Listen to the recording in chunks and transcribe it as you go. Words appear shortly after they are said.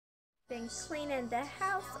Been cleaning the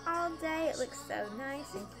house all day. It looks so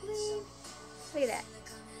nice and clean. Look at that.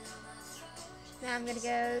 Now I'm gonna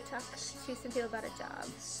go talk to some people about a job.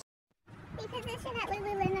 The position at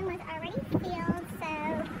Lululemon was already filled, so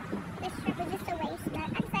this trip was just a waste, but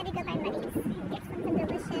I decided to go by Muddy's and get something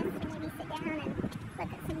delicious and maybe sit down and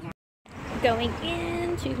look at some jobs. Going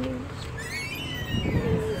into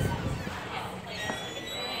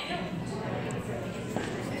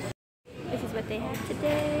this is what they have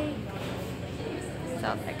today. That's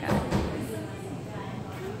all I got.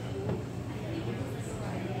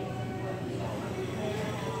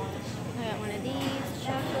 I got one of these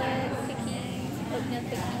chocolate cookies, oatmeal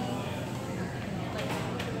cookies.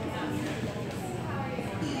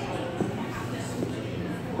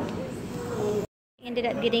 Ended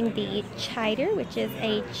up getting the chider, which is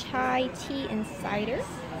a chai tea and cider.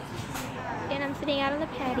 And I'm sitting out on the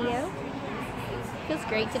patio. Feels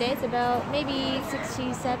great today. It's about maybe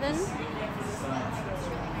 67.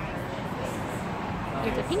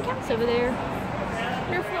 There's a pink house over there. I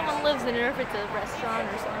wonder if someone lives in it or if it's a restaurant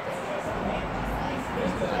or something.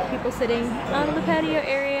 People sitting out on the patio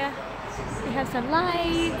area. They have some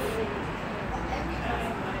lights.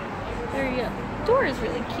 Their door is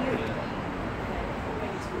really cute.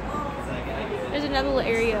 There's another little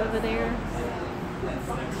area over there.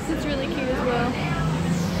 It's really cute as well.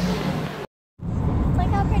 Look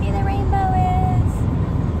how pretty the rainbow is.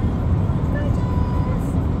 Gorgeous.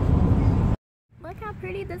 Look how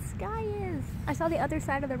pretty the sky is. I saw the other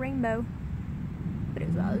side of the rainbow, but it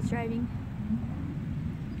was while I was driving.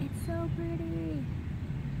 It's so pretty.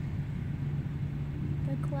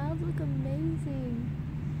 The clouds look amazing.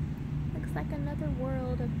 Looks like another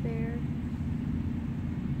world up there.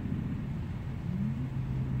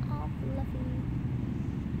 All fluffy.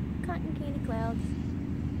 Cotton candy clouds.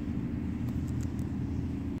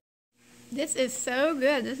 This is so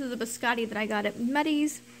good. This is a biscotti that I got at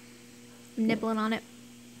Muddy's. I'm nibbling on it.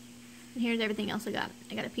 And here's everything else I got.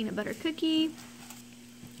 I got a peanut butter cookie.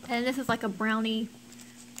 And this is like a brownie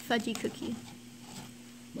fudgy cookie.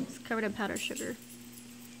 It's covered in powdered sugar.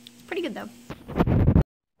 Pretty good though.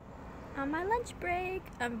 On my lunch break,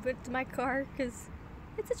 I'm booked to my car because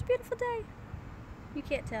it's such a beautiful day. You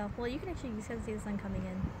can't tell. Well, you can actually see the sun coming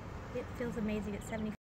in. It feels amazing at 70.